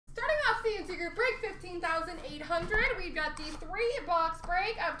group break, 15,800. We've got the 3-box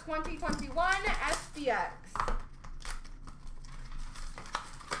break of 2021 SBX.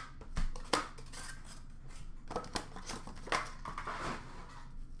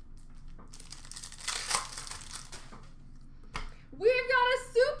 We've got a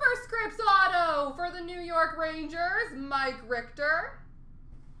Superscripts auto for the New York Rangers, Mike Richter.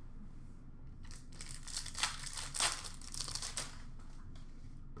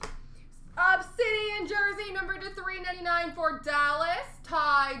 Obsidian jersey number to 399 for Dallas,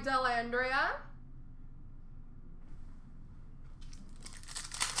 Ty Dellandrea.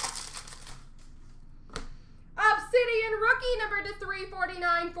 Obsidian rookie number to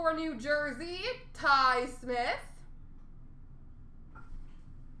 349 for New Jersey, Ty Smith.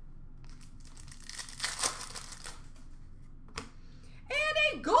 And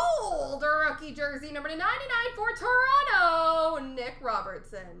a gold rookie jersey number to 99 for Toronto, Nick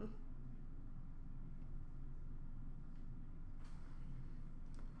Robertson.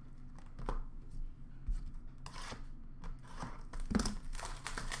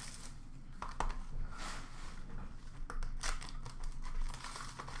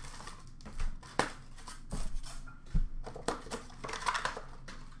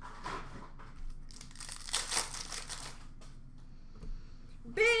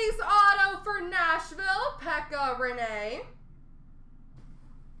 Base auto for Nashville, Pekka Rinne.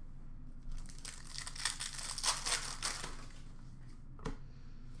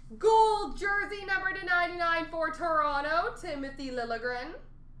 Gold jersey number to 99 for Toronto, Timothy Liljegren.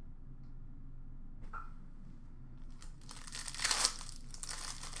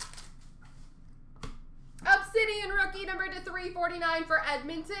 Obsidian rookie number to 349 for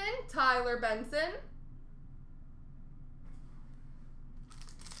Edmonton, Tyler Benson.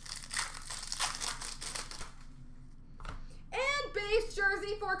 Base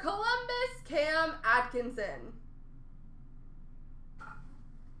jersey for Columbus, Cam Atkinson.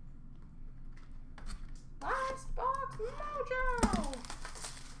 Last box mojo.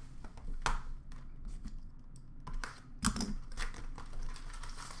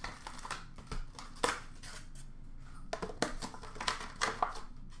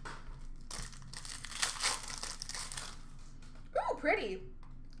 Ooh, pretty.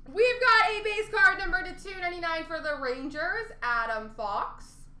 We've got a base card number to 299 for the Rangers, Adam Fox.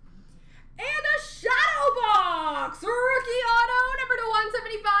 And a shadow box rookie auto number to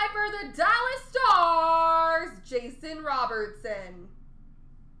 175 for the Dallas Stars, Jason Robertson.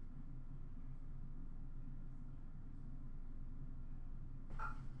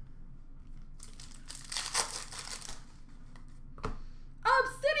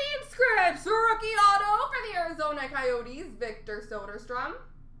 Obsidian Scripts rookie auto for the Arizona Coyotes, Victor Soderstrom.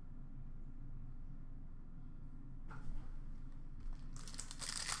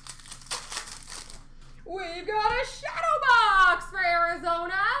 We've got a shadow box for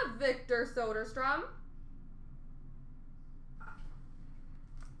Arizona, Victor Soderstrom.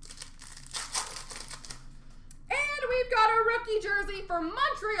 And we've got a rookie jersey for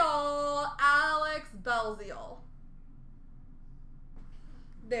Montreal, Alex Belzile.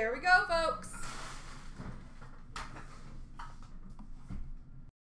 There we go, folks.